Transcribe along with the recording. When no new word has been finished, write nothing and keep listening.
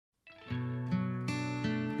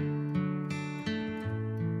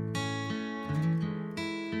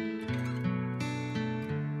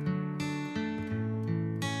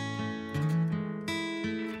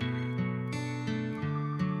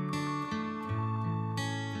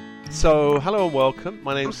So, hello and welcome.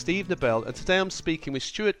 My name's Steve Nobel, and today I'm speaking with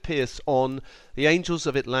Stuart Pearce on The Angels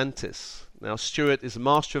of Atlantis. Now, Stuart is a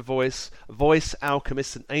master of voice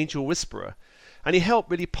alchemist, and angel whisperer, and he helped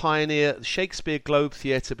really pioneer the Shakespeare Globe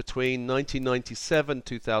Theatre between 1997 and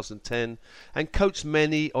 2010, and coached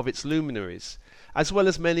many of its luminaries, as well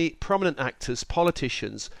as many prominent actors,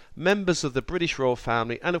 politicians, members of the British royal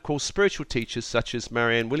family, and of course spiritual teachers such as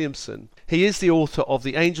Marianne Williamson. He is the author of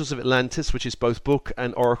The Angels of Atlantis, which is both book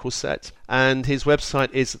and oracle set, and his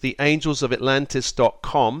website is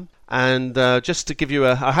theangelsofatlantis.com. And just to give you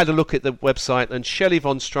I had a look at the website, and Shelley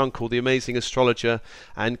von Strunkel, the amazing astrologer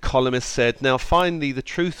and columnist, said, "Now finally the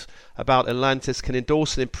truth about Atlantis can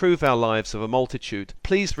endorse and improve our lives of a multitude.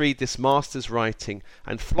 Please read this master's writing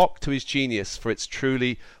and flock to his genius, for it's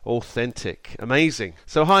truly authentic." Amazing.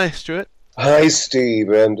 So hi, Stuart. Hi, Steve,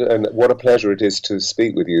 and what a pleasure it is to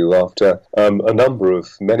speak with you after a number of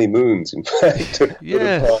many moons, in fact,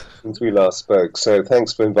 since we last spoke. So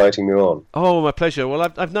thanks for inviting me on. Oh, my pleasure.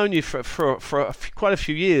 Well, I've known you for quite a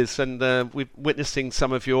few years, and we're witnessing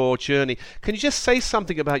some of your journey. Can you just say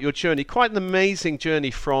something about your journey? Quite an amazing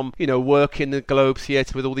journey from, work in the Globe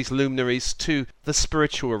Theatre with all these luminaries to the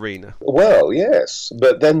spiritual arena. Well, yes,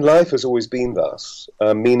 but then life has always been thus,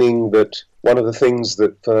 meaning that one of the things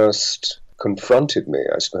that first confronted me,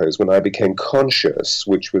 I suppose, when I became conscious,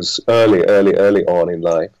 which was early on in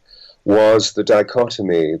life, was the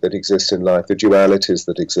dichotomy that exists in life, the dualities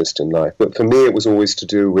that exist in life. But for me, it was always to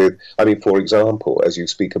do with, for example, as you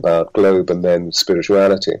speak about globe and then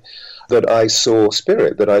spirituality, that I saw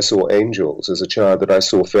spirit, that I saw angels as a child, that I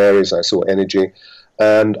saw fairies, I saw energy,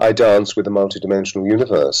 and I danced with the multidimensional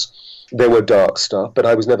universe. There were dark stuff, but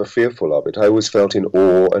I was never fearful of it. I always felt in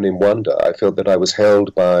awe and in wonder. I felt that I was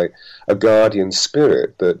held by a guardian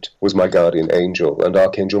spirit that was my guardian angel, and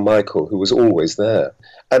Archangel Michael, who was always there.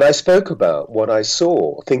 And I spoke about what I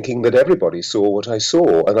saw, thinking that everybody saw what I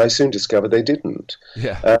saw, and I soon discovered they didn't.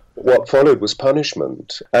 Yeah. What followed was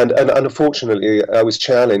punishment. And unfortunately, I was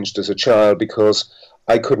challenged as a child because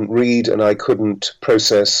I couldn't read and I couldn't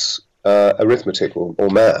process arithmetic or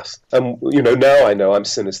math. And, now I know I'm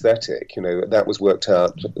synesthetic. That was worked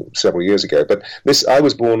out several years ago. But I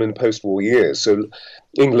was born in post-war years, so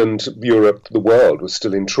England, Europe, the world was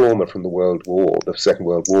still in trauma from the World War, the Second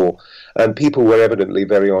World War, and people were evidently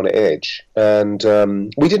very on edge. And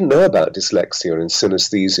we didn't know about dyslexia and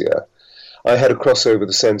synesthesia. I had a crossover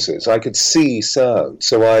the senses. I could see sound,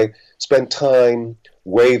 so I spent time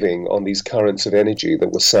waving on these currents of energy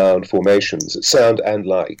that were sound formations, sound and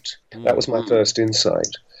light. That was my first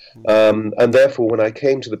insight. And therefore, when I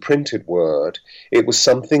came to the printed word, it was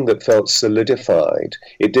something that felt solidified.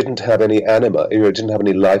 It didn't have any anima, it didn't have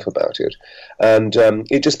any life about it. And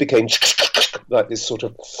it just became like this sort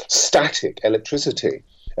of static electricity.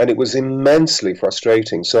 And it was immensely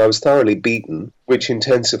frustrating. So I was thoroughly beaten, which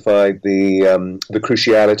intensified the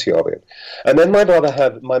cruciality of it. And then my mother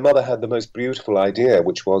had the most beautiful idea,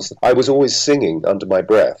 which was I was always singing under my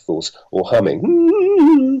breath or humming.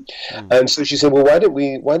 And so she said, "Well, why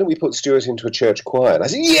don't we put Stuart into a church choir?" And I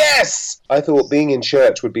said, "Yes!" I thought being in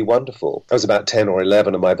church would be wonderful. I was about 10 or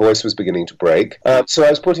 11 and my voice was beginning to break. So I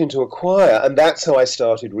was put into a choir, and that's how I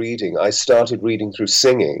started reading. I started reading through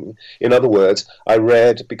singing. In other words, I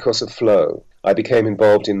read because of flow. I became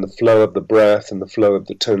involved in the flow of the breath and the flow of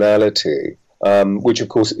the tonality, which of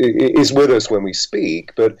course is with us when we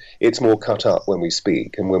speak, but it's more cut up when we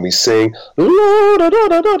speak. And when we sing,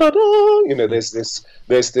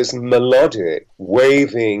 there's this melodic,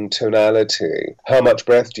 waving tonality. How much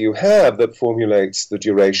breath do you have that formulates the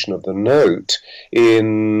duration of the note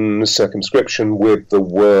in circumscription with the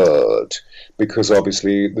word? Because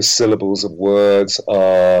obviously the syllables of words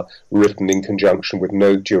are written in conjunction with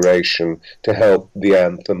note duration to help the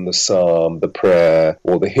anthem, the psalm, the prayer,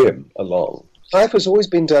 or the hymn along. Life has always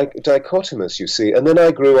been dichotomous, you see, and then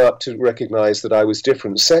I grew up to recognize that I was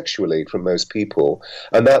different sexually from most people,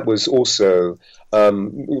 and that was also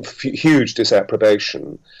huge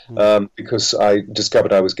disapprobation because I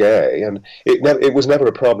discovered I was gay, and it was never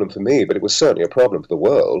a problem for me, but it was certainly a problem for the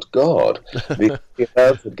world. God, the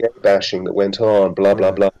amount of gay bashing that went on, blah,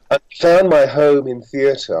 blah, blah. I found my home in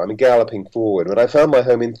theatre. I'm galloping forward, but I found my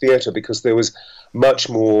home in theatre because there was much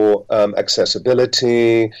more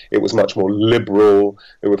accessibility, it was much more liberal,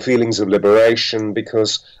 there were feelings of liberation,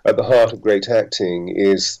 because at the heart of great acting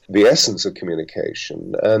is the essence of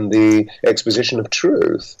communication and the exposition of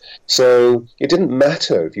truth. So it didn't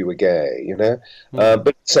matter if you were gay, but at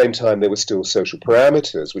the same time there were still social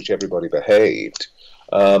parameters which everybody behaved,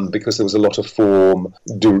 because there was a lot of form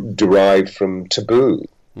derived from taboo.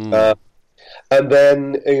 And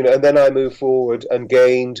then I moved forward and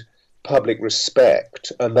gained public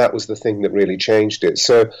respect, and that was the thing that really changed it.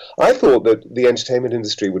 So I thought that the entertainment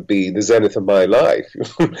industry would be the zenith of my life,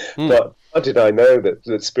 but how did I know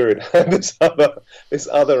that Spirit had this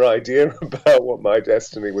other idea about what my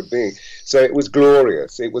destiny would be? So it was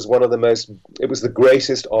glorious. It was it was the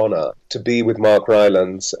greatest honour to be with Mark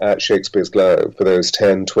Rylance at Shakespeare's Globe for those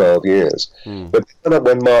 10, 12 years. But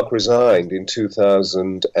when Mark resigned in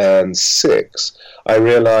 2006, I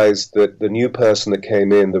realised that the new person that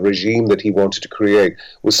came in, the regime that he wanted to create,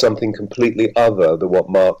 was something completely other than what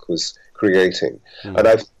Mark was creating. And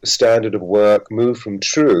the standard of work moved from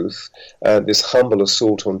truth, this humble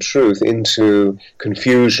assault on truth, into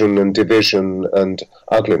confusion and division and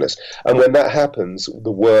ugliness. And when that happens,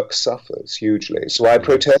 the work suffers hugely. So I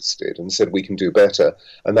protested and said, we can do better.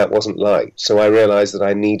 And that wasn't liked. So I realized that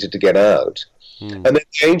I needed to get out. And then the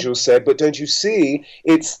angels said, but don't you see,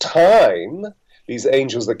 it's time, these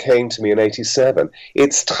angels that came to me in 87,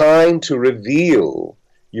 it's time to reveal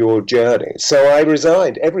your journey. So I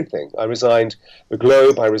resigned everything. I resigned the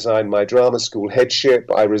Globe, I resigned my drama school headship,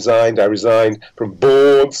 I resigned from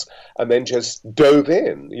boards, and then just dove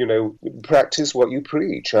in, practice what you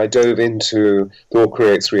preach. I dove into thought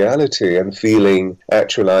creates reality, and feeling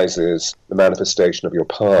actualizes the manifestation of your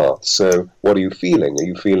path. So what are you feeling? Are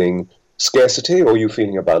you feeling scarcity, or are you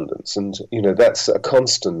feeling abundance? And, that's a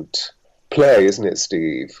constant play, isn't it,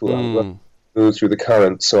 Steve? Move through the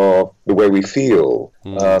currents of the way we feel.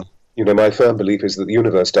 My firm belief is that the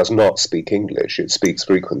universe does not speak English, it speaks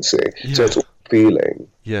frequency. Yeah. So it's all feeling.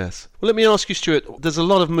 Yes. Well, let me ask you, Stuart, there's a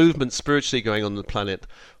lot of movement spiritually going on the planet.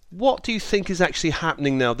 What do you think is actually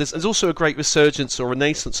happening now? There's also a great resurgence or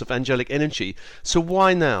renaissance of angelic energy. So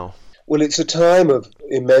why now? Well, it's a time of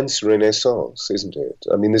immense renaissance, isn't it?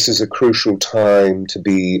 I mean, this is a crucial time to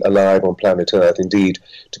be alive on planet Earth, indeed,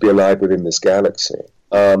 to be alive within this galaxy.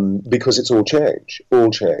 Because it's all change,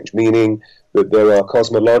 meaning that there are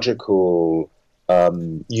cosmological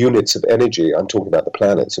units of energy, I'm talking about the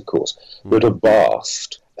planets, of course, that are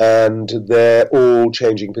vast, and they're all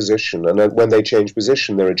changing position. And when they change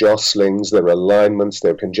position, there are jostlings, there are alignments,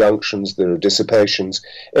 there are conjunctions, there are dissipations.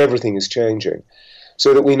 Everything is changing.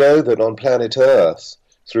 So that we know that on planet Earth,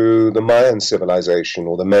 through the Mayan civilization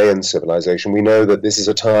or the Mayan civilization, we know that this is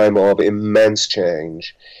a time of immense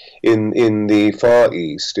change. In the Far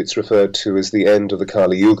East, it's referred to as the end of the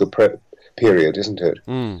Kali Yuga period, isn't it?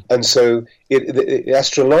 And so,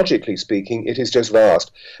 astrologically speaking, it is just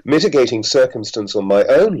vast. Mitigating circumstance on my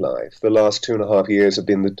own life, the last 2.5 years have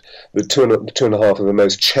been the two and a half of the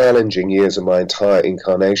most challenging years of my entire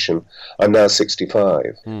incarnation. I'm now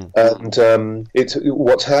 65. And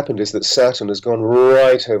what's happened is that Saturn has gone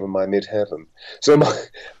right over my midheaven. So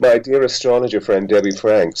my dear astrologer friend, Debbie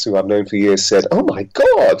Franks, who I've known for years, said, oh my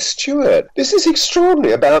God, Stuart, this is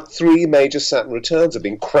extraordinary. About 3 major Saturn returns have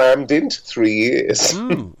been crammed into 3 years.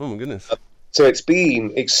 Oh my goodness. So it's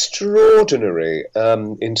been extraordinary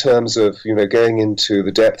in terms of, going into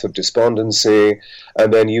the depth of despondency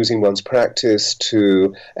and then using one's practice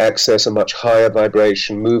to access a much higher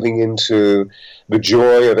vibration, moving into the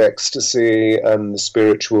joy of ecstasy and the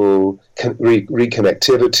spiritual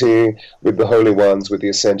reconnectivity with the holy ones, with the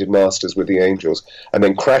ascended masters, with the angels, and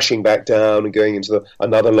then crashing back down and going into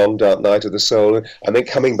another long dark night of the soul, and then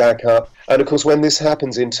coming back up. And of course, when this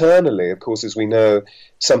happens internally, of course, as we know,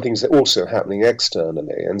 something's also happening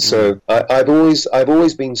externally. And so I've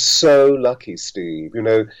always been so lucky, Steve.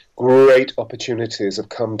 Great opportunities have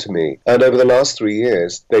come to me, and over the last 3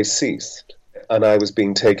 years, they ceased. And I was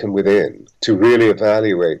being taken within to really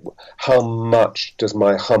evaluate how much does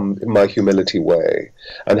my humility weigh,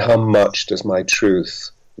 and how much does my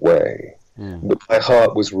truth weigh. But my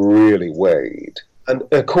heart was really weighed. And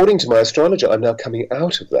according to my astrologer, I'm now coming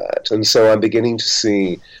out of that. And so I'm beginning to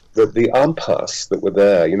see that the impasse that were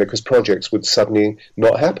there, because projects would suddenly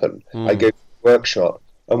not happen. I go to a workshop,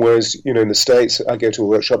 and whereas, in the States, I go to a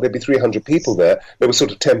workshop, there'd be 300 people there. There were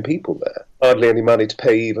sort of 10 people there. Hardly any money to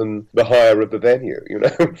pay even the hire of the venue,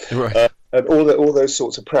 Right. And all those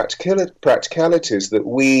sorts of practicalities that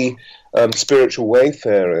we spiritual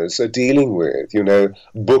wayfarers are dealing with,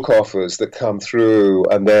 book offers that come through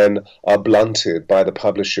and then are blunted by the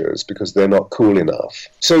publishers because they're not cool enough.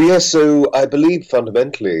 So I believe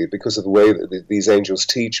fundamentally, because of the way that these angels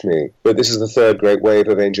teach me, that this is the third great wave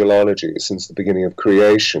of angelology since the beginning of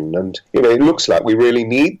creation. And, it looks like we really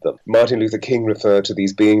need them. Martin Luther King referred to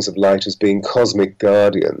these beings of light as being cosmic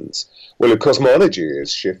guardians. Well, if cosmology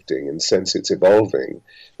is shifting and since it's evolving,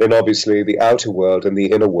 then obviously the outer world and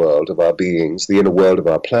the inner world of our beings, the inner world of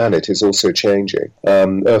our planet, is also changing.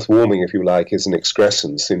 Earth warming, if you like, is an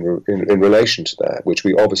excrescence in relation to that, which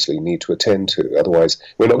we obviously need to attend to. Otherwise,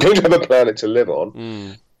 we're not going to have a planet to live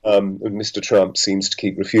on. And Mr. Trump seems to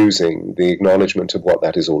keep refusing the acknowledgement of what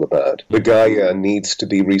that is all about. The Gaia needs to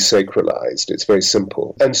be resacralized. It's very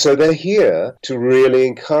simple. And so they're here to really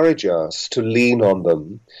encourage us to lean on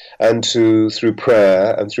them and to, through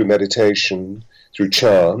prayer and through meditation, through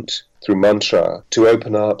chant, through mantra, to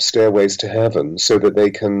open up stairways to heaven so that they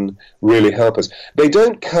can really help us. They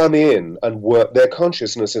don't come in and work. Their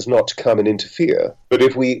consciousness is not to come and interfere. But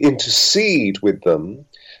if we intercede with them,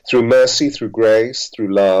 through mercy, through grace,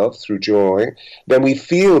 through love, through joy, then we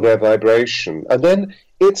feel their vibration. And then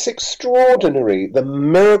it's extraordinary, the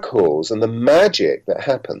miracles and the magic that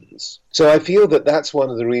happens. So I feel that that's one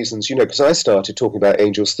of the reasons, because I started talking about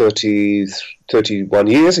angels 31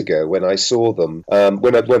 years ago when I saw them,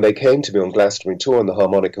 when they came to me on Glastonbury Tour and the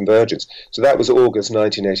Harmonic Convergence. So that was August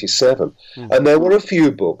 1987. Mm-hmm. And there were a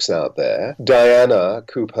few books out there. Diana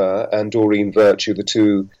Cooper and Doreen Virtue, the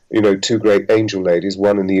two great angel ladies,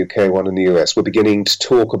 one in the UK, one in the US, were beginning to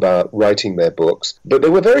talk about writing their books. But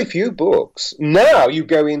there were very few books. Now you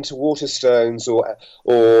go into Waterstones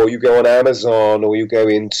or you go on Amazon or you go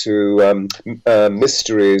into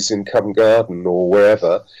Mysteries in Covent Garden or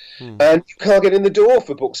wherever, and you can't get in the door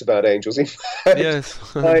for books about angels. In fact, yes.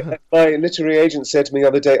 my literary agent said to me the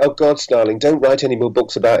other day, "Oh, God, darling, don't write any more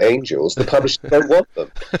books about angels. The publishers don't want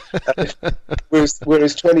them."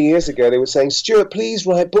 Whereas 20 years ago, they were saying, "Stuart, please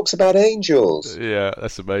write books about angels." Yeah,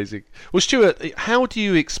 that's amazing. Well, Stuart, how do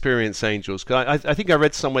you experience angels? 'Cause I think I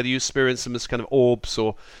read somewhere that you experience them as kind of orbs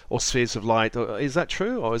or spheres of light. Is that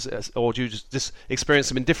true? Or do you just experience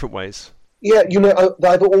them in different ways? Yeah,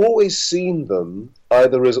 I've always seen them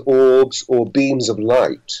either as orbs or beams of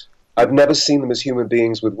light. I've never seen them as human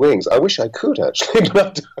beings with wings. I wish I could, actually, but I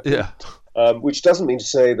don't. Yeah. Which doesn't mean to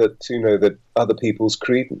say that, that other people's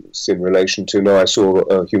credence in relation to, no, I saw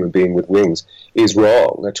a human being with wings, is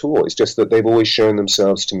wrong at all. It's just that they've always shown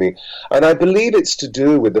themselves to me. And I believe it's to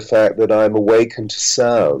do with the fact that I'm awakened to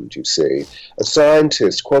sound, you see. A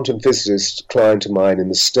scientist, quantum physicist client of mine in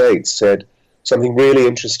the States said something really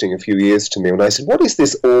interesting a few years to me when I said, "What is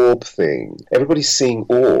this orb thing? Everybody's seeing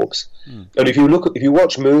orbs." And if you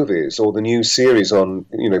watch movies or the new series on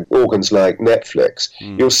organs like Netflix,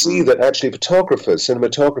 you'll see that actually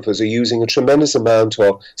cinematographers are using a tremendous amount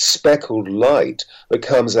of speckled light that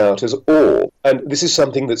comes out as orb. And this is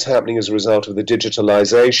something that's happening as a result of the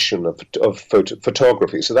digitalization of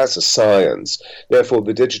photography. So that's a science. Therefore,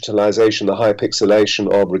 the digitalization, the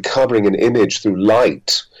hypixelation of recovering an image through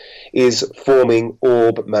light is forming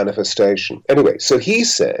orb manifestation. Anyway, so he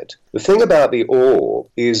said, the thing about the orb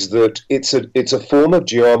is that it's a form of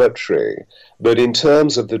geometry, but in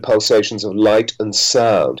terms of the pulsations of light and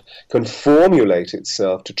sound, can formulate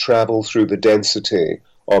itself to travel through the density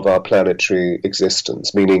of our planetary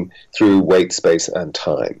existence, meaning through weight, space, and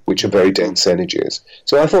time, which are very dense energies.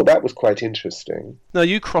 So I thought that was quite interesting. Now,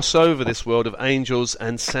 you cross over this world of angels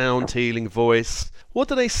and sound healing, voice. What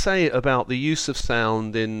do they say about the use of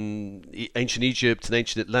sound in ancient Egypt and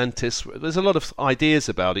ancient Atlantis? There's a lot of ideas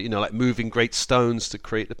about it, like moving great stones to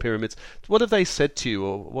create the pyramids. What have they said to you,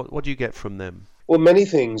 or what do you get from them? Well, many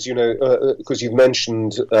things, because you've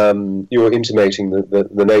mentioned, you're intimating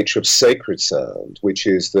the nature of sacred sound, which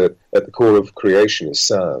is that at the core of creation is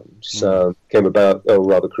sound. Sound came about,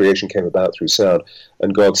 creation came about through sound,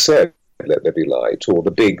 and God said, "Let there be light," or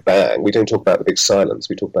the Big Bang. We don't talk about the big silence,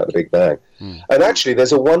 we talk about the Big Bang. And actually,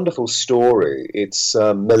 there's a wonderful story. It's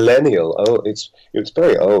millennial. It's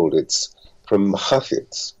very old. It's from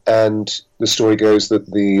Hafiz, and the story goes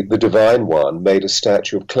that the Divine One made a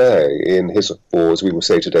statue of clay in his, or as we will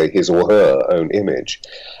say today, his or her own image,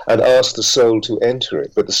 and asked the soul to enter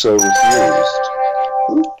it, but the soul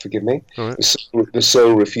refused. Forgive me. Right. The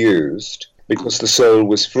soul refused, because the soul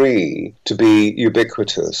was free to be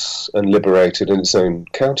ubiquitous and liberated in its own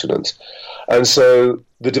countenance. And so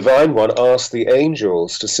the Divine One asked the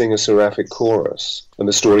angels to sing a seraphic chorus. And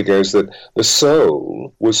the story goes that the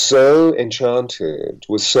soul was so enchanted,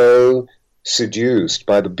 was so seduced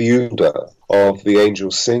by the beauty of the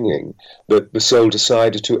angels singing, that the soul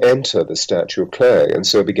decided to enter the statue of clay. And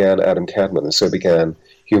so began Adam Kadmon, and so began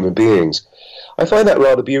human beings. I find that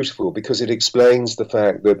rather beautiful because it explains the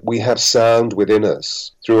fact that we have sound within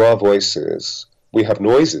us through our voices. We have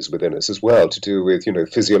noises within us as well to do with,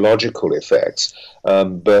 physiological effects,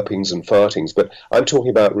 burpings and fartings. But I'm talking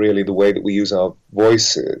about really the way that we use our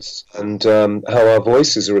voices and how our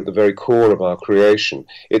voices are at the very core of our creation.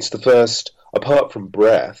 It's the first, apart from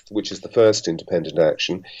breath, which is the first independent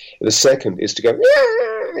action, the second is to go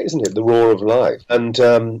isn't it? The roar of life. And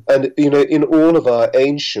in all of our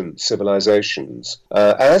ancient civilizations,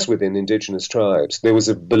 as within indigenous tribes, there was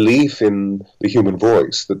a belief in the human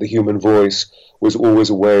voice, that the human voice was always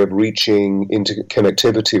a way of reaching into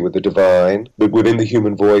connectivity with the divine. But within the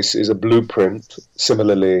human voice is a blueprint,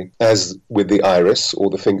 similarly as with the iris or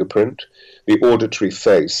the fingerprint, the auditory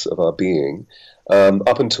face of our being.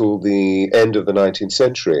 Up until the end of the 19th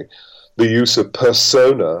century, the use of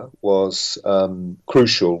persona was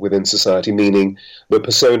crucial within society, meaning that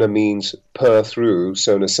persona means per through,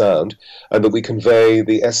 sona sound, and that we convey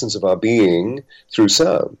the essence of our being through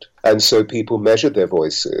sound. And so people measured their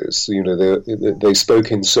voices, they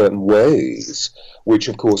spoke in certain ways, which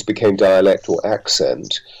of course became dialect or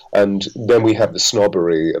accent. And then we have the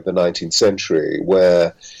snobbery of the 19th century,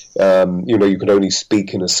 where you could only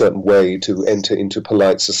speak in a certain way to enter into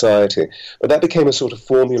polite society. But that became a sort of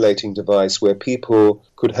formulating device where people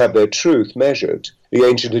could have their truth measured. The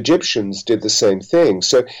ancient Egyptians did the same thing.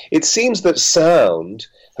 So it seems that sound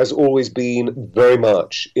has always been very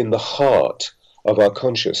much in the heart of our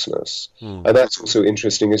consciousness. And that's also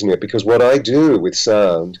interesting, isn't it? Because what I do with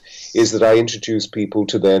sound is that I introduce people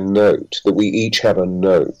to their note, that we each have a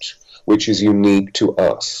note, which is unique to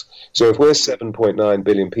us. So if we're 7.9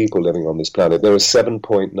 billion people living on this planet, there are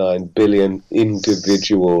 7.9 billion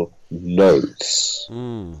individual notes.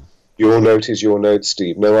 Your note is your note,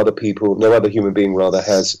 Steve. No other human being rather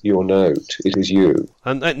has your note. It is you.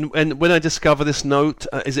 And when I discover this note,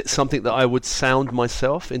 is it something that I would sound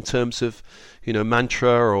myself in terms of,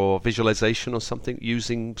 mantra or visualization or something,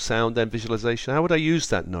 using sound and visualization? How would I use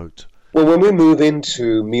that note? Well, when we move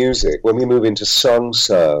into music, when we move into song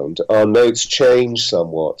sound, our notes change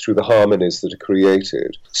somewhat through the harmonies that are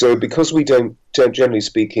created. So because we don't generally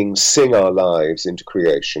speaking, sing our lives into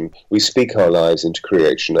creation, we speak our lives into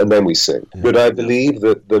creation, and then we sing. But I believe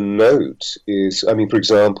that the note is, for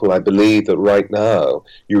example, I believe that right now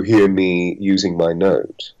you hear me using my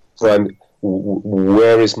note. So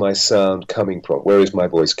where is my sound coming from? Where is my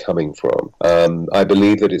voice coming from? I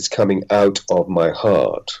believe that it's coming out of my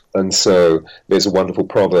heart. And so there's a wonderful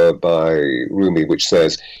proverb by Rumi which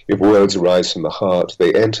says, if words arise from the heart,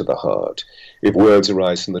 they enter the heart. If words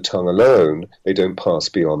arise from the tongue alone, they don't pass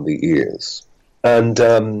beyond the ears. And,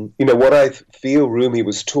 what I feel Rumi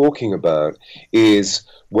was talking about is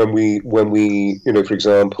when we, for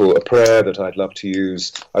example, a prayer that I'd love to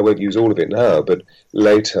use, I won't use all of it now, but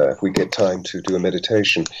later, if we get time to do a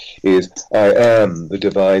meditation, is I am the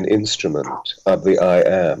divine instrument of the I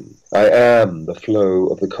am. I am the flow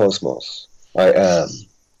of the cosmos. I am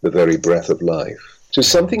the very breath of life. So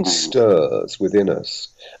something stirs within us,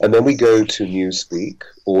 and then we go to newspeak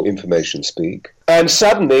or information speak, and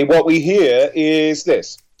suddenly what we hear is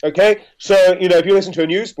this. Okay, so, if you listen to a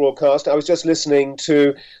news broadcast, I was just listening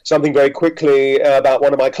to something very quickly about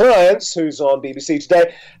one of my clients who's on BBC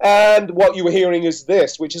Today, and what you were hearing is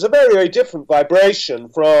this, which is a very, very different vibration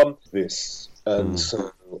from this. And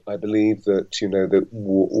so I believe that, that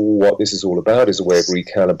what this is all about is a way of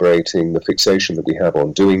recalibrating the fixation that we have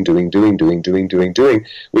on doing,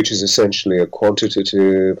 which is essentially a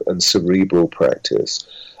quantitative and cerebral practice.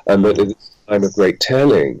 And that it's a time of great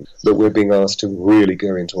telling that we're being asked to really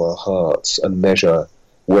go into our hearts and measure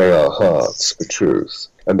weigh our hearts for truth.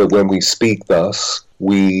 And that when we speak thus,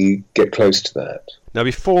 we get close to that. Now,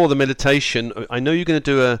 before the meditation, I know you're going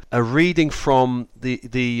to do a reading from the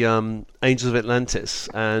Angels of Atlantis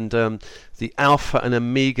and the Alpha and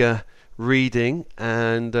Omega reading,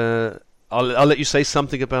 and I'll let you say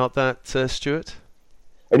something about that, Stuart.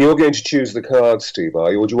 And you're going to choose the cards, Steve, are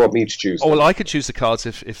you? Or do you want me to choose them? Oh, well, I could choose the cards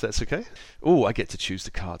if that's okay. Oh, I get to choose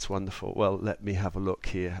the cards. Wonderful. Well, let me have a look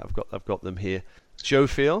here. I've got them here.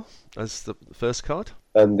 Jophiel as the first card.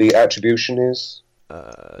 And the attribution is?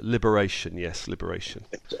 Liberation, yes, liberation.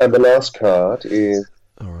 And the last card is?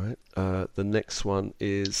 All right. The next one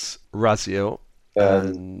is Raziel.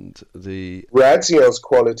 And the... Raziel's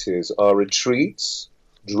qualities are retreats,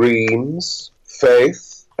 dreams,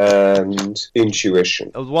 faith, and intuition.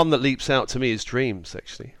 The one that leaps out to me is dreams,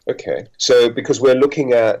 actually. Okay. So because we're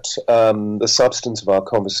looking at the substance of our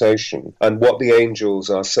conversation and what the angels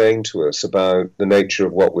are saying to us about the nature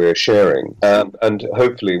of what we're sharing, and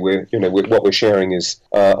hopefully what we're sharing is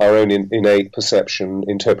our own innate perception,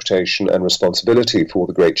 interpretation, and responsibility for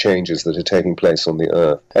the great changes that are taking place on the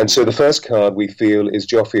earth. And so the first card we feel is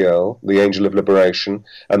Jophiel, the angel of liberation,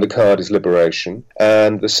 and the card is liberation.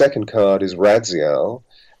 And the second card is Raziel,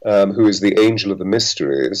 who is the angel of the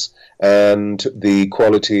mysteries, and the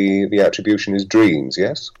quality, the attribution is dreams,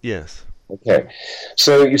 yes? Yes. Okay,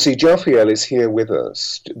 so you see, Jophiel is here with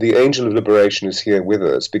us. The angel of liberation is here with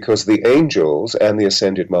us because the angels and the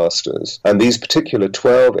ascended masters, and these particular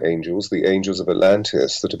 12 angels, the angels of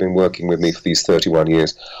Atlantis that have been working with me for these 31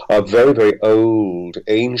 years, are very, very old,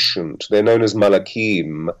 ancient. They're known as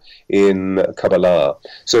Malakim in Kabbalah.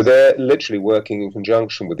 So they're literally working in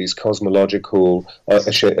conjunction with these cosmological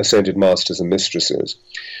ascended masters and mistresses.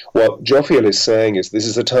 What Jophiel is saying is this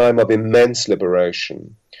is a time of immense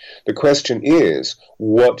liberation. The question is,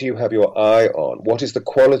 what do you have your eye on? What is the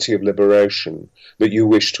quality of liberation that you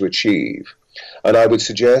wish to achieve? And I would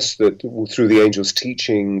suggest that through the angels'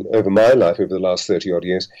 teaching over my life over the last 30-odd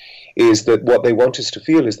years, is that what they want us to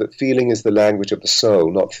feel is that feeling is the language of the soul,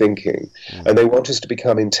 not thinking. And they want us to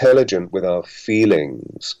become intelligent with our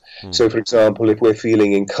feelings. So, for example, if we're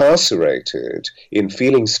feeling incarcerated in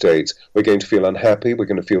feeling states, we're going to feel unhappy, we're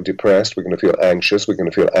going to feel depressed, we're going to feel anxious, we're going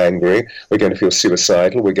to feel angry, we're going to feel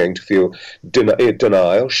suicidal, we're going to feel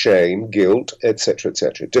denial, shame, guilt, etc.,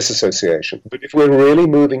 disassociation. But if we're really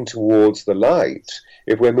moving towards the light,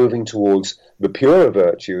 if we're moving towards the purer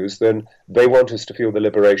virtues, then they want us to feel the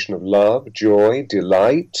liberation of love, joy,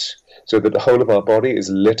 delight, so that the whole of our body is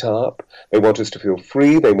lit up. They want us to feel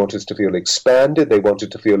free. They want us to feel expanded. They want us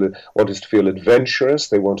to feel adventurous.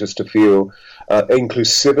 They want us to feel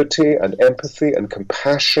inclusivity and empathy and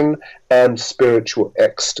compassion and spiritual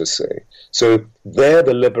ecstasy. So they're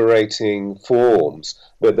the liberating forms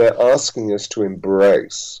that they're asking us to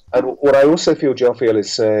embrace. And what I also feel Jophiel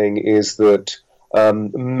is saying is that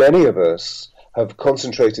many of us have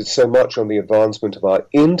concentrated so much on the advancement of our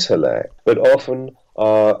intellect, but often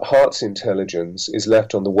our heart's intelligence is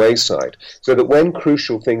left on the wayside, so that when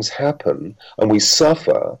crucial things happen and we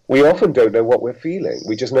suffer, we often don't know what we're feeling.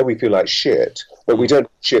 We just know we feel like shit, but we don't know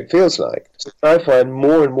what shit feels like. So I find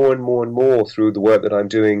more and more and more and more through the work that I'm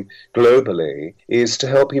doing globally is to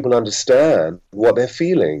help people understand what they're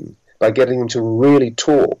feeling by getting them to really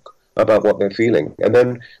talk about what they're feeling. And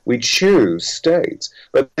then we choose states.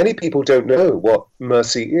 But many people don't know what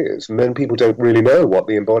mercy is. Many people don't really know what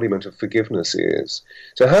the embodiment of forgiveness is.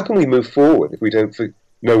 So how can we move forward if we don't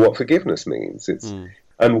know what forgiveness means?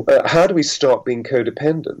 And how do we stop being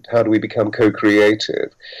codependent? How do we become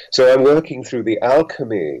co-creative? So I'm working through the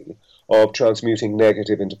alchemy of transmuting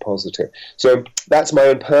negative into positive. So that's my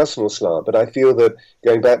own personal slant, but I feel that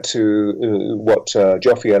going back to what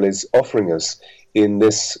Jophiel is offering us in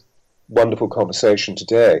this wonderful conversation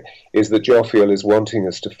today is that Jophiel is wanting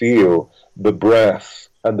us to feel the breath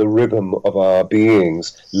and the rhythm of our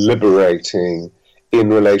beings liberating in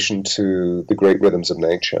relation to the great rhythms of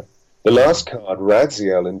nature. The last card,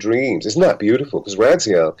 Radziel in Dreams, isn't that beautiful? Because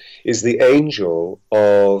Radziel is the angel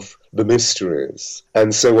of the mysteries.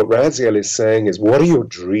 And so what Radziel is saying is, what are your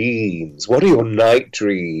dreams? What are your night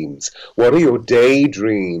dreams? What are your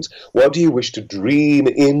daydreams? What do you wish to dream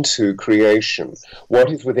into creation? What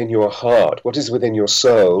is within your heart? What is within your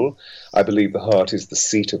soul? I believe the heart is the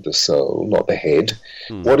seat of the soul, not the head.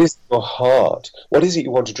 What is your heart? What is it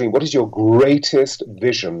you want to dream? What is your greatest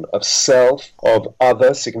vision of self, of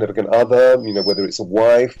other, significant other, whether it's a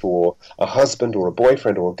wife or a husband or a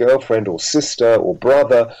boyfriend or a girlfriend or sister or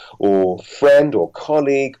brother or friend or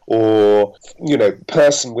colleague or,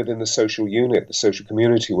 person within the social unit, the social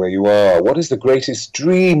community where you are? What is the greatest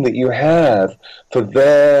dream that you have for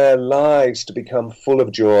their lives to become full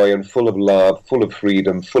of joy and full of love, full of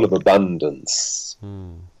freedom, full of abundance?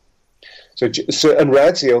 So and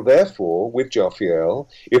Radziel, therefore, with Jophiel,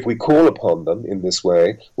 if we call upon them in this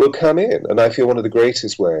way, will come in. And I feel one of the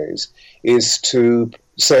greatest ways is to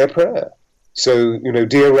say a prayer. So,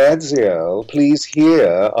 dear Radziel, please hear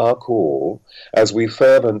our call as we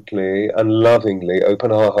fervently and lovingly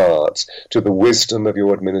open our hearts to the wisdom of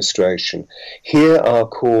your administration. Hear our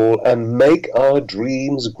call and make our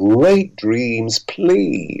dreams great dreams,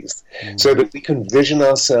 please, so that we can vision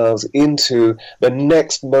ourselves into the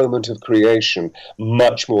next moment of creation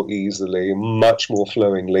much more easily, much more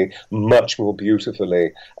flowingly, much more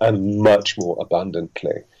beautifully, and much more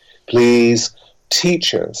abundantly. Please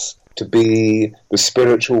teach us to be the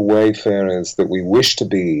spiritual wayfarers that we wish to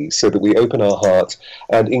be, so that we open our hearts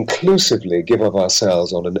and inclusively give of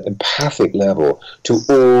ourselves on an empathic level to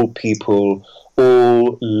all people,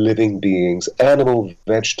 all living beings, animal,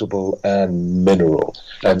 vegetable, and mineral.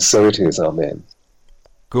 And so it is. Amen.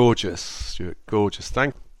 Gorgeous, Stuart. Gorgeous.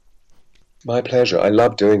 Thank you. My pleasure. I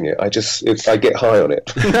love doing it. I get high on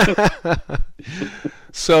it.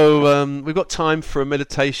 So we've got time for a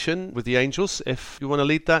meditation with the angels. If you want to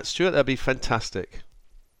lead that, Stuart, that'd be fantastic.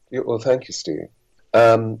 Yeah, well, thank you, Steve.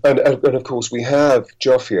 And of course, we have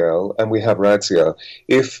Jophiel and we have Radziel.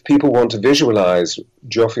 If people want to visualize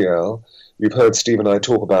Jophiel, you've heard Steve and I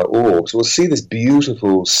talk about orbs. We'll see this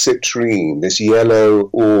beautiful citrine, this yellow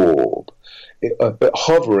orb,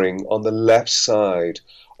 hovering on the left side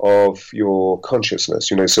of your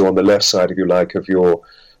consciousness, so on the left side, if you like, of your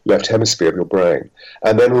left hemisphere of your brain.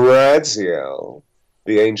 And then Raziel,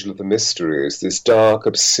 the angel of the mysteries, this dark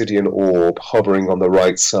obsidian orb hovering on the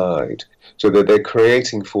right side, so that they're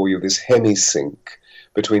creating for you this hemisync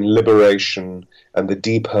between liberation and the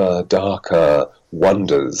deeper, darker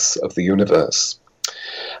wonders of the universe.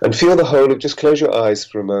 And feel the whole of, just close your eyes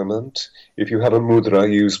for a moment. If you have a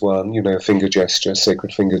mudra, use one, a finger gesture,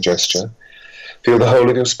 sacred finger gesture. Feel the whole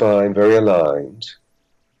of your spine very aligned.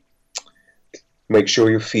 Make sure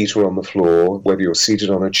your feet are on the floor, whether you're seated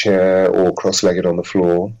on a chair or cross-legged on the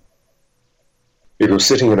floor. If you're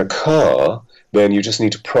sitting in a car, then you just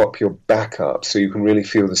need to prop your back up so you can really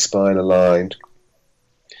feel the spine aligned.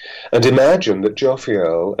 And imagine that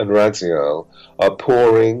Jophiel and Raziel are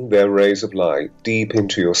pouring their rays of light deep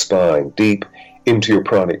into your spine, deep into your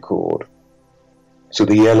pranic cord. So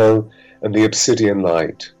the yellow and the obsidian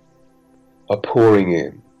light are pouring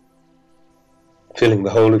in, filling the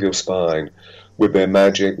whole of your spine with their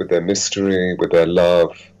magic, with their mystery, with their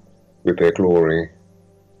love, with their glory.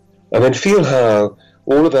 And then feel how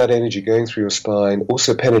all of that energy going through your spine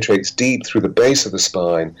also penetrates deep through the base of the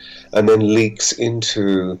spine and then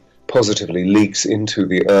positively leaks into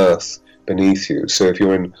the earth beneath you. So if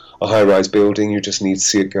you're in a high-rise building, you just need to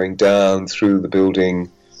see it going down through the building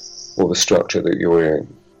or the structure that you're in.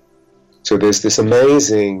 So there's this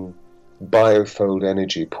amazing biofold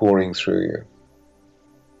energy pouring through you.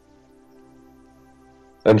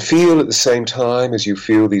 And feel at the same time, as you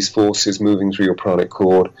feel these forces moving through your pranic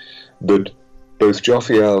cord, that both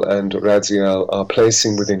Jophiel and Raziel are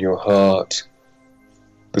placing within your heart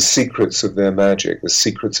the secrets of their magic, the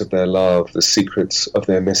secrets of their love, the secrets of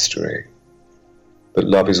their mystery. That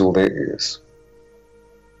love is all there is.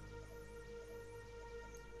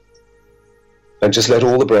 And just let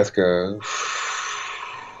all the breath go.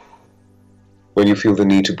 When you feel the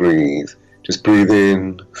need to breathe, just breathe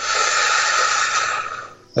in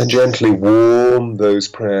and gently warm those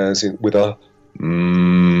prayers with a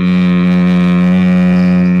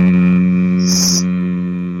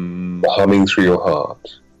humming through your heart.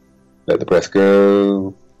 Let the breath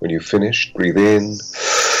go. When you've finished, breathe in.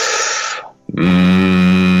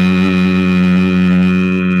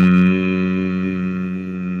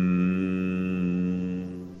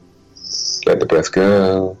 Let the breath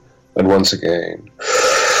go. And once again.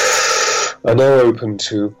 And now open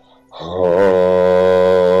to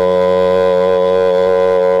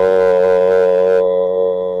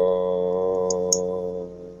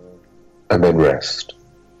and then rest.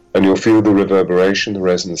 And you'll feel the reverberation, the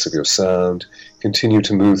resonance of your sound continue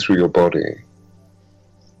to move through your body.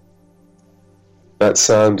 That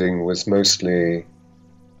sounding was mostly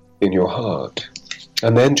in your heart.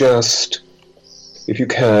 And then just, if you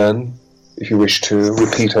can, if you wish to,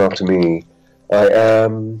 repeat after me. I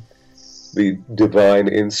am the divine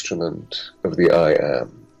instrument of the I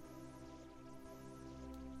am.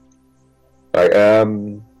 I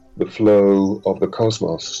am the flow of the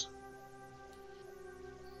cosmos.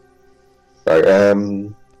 I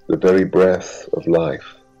am the very breath of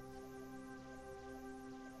life.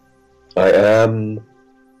 I am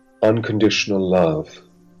unconditional love.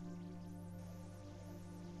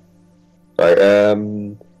 I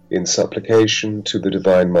am in supplication to the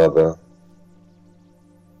Divine Mother.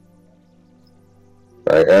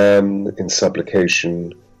 I am in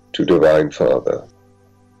supplication to Divine Father.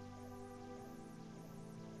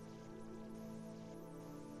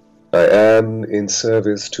 I am in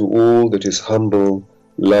service to all that is humble,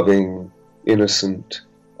 loving, innocent,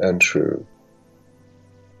 and true.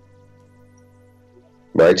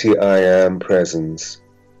 Mighty I Am Presence,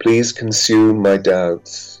 please consume my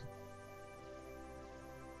doubts,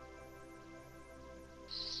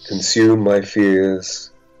 consume my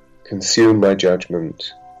fears, consume my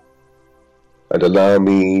judgment, and allow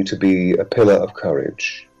me to be a pillar of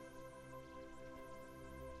courage.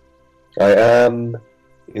 I am,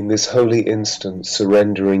 in this holy instant,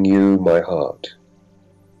 surrendering you my heart.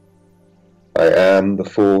 I am the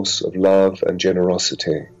force of love and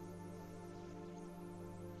generosity.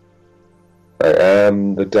 I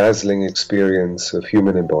am the dazzling experience of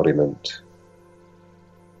human embodiment.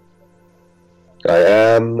 I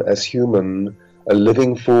am, as human, a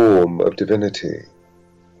living form of divinity.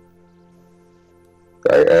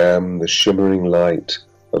 I am the shimmering light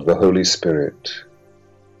of the Holy Spirit.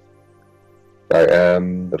 I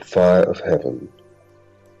am the fire of heaven.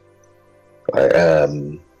 I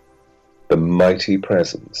am the mighty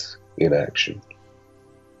presence in action.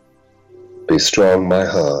 Be strong, my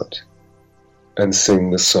heart. and sing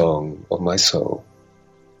the song of my soul.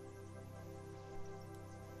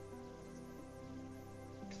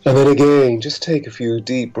 And then again, just take a few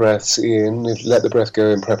deep breaths in, let the breath go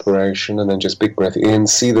in preparation, and then just big breath in,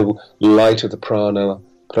 see the light of the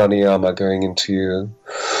pranayama going into you.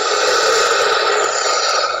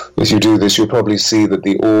 As you do this, you'll probably see that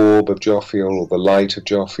the orb of Jophiel, or the light of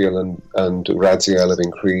Jophiel and Radziel have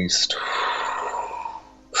increased.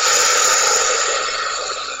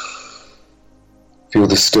 Feel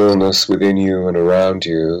the stillness within you and around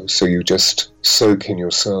you, so you just soak in your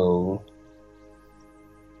soul,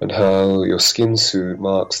 and how your skin suit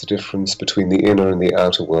marks the difference between the inner and the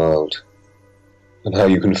outer world, and how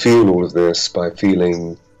you can feel all of this by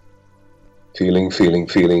feeling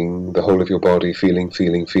the whole of your body, feeling,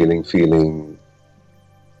 hearing,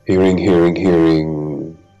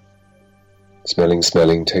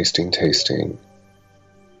 smelling, tasting.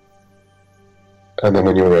 And then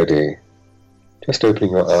when you're ready, just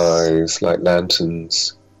opening your eyes like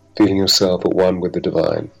lanterns, feeling yourself at one with the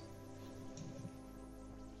divine.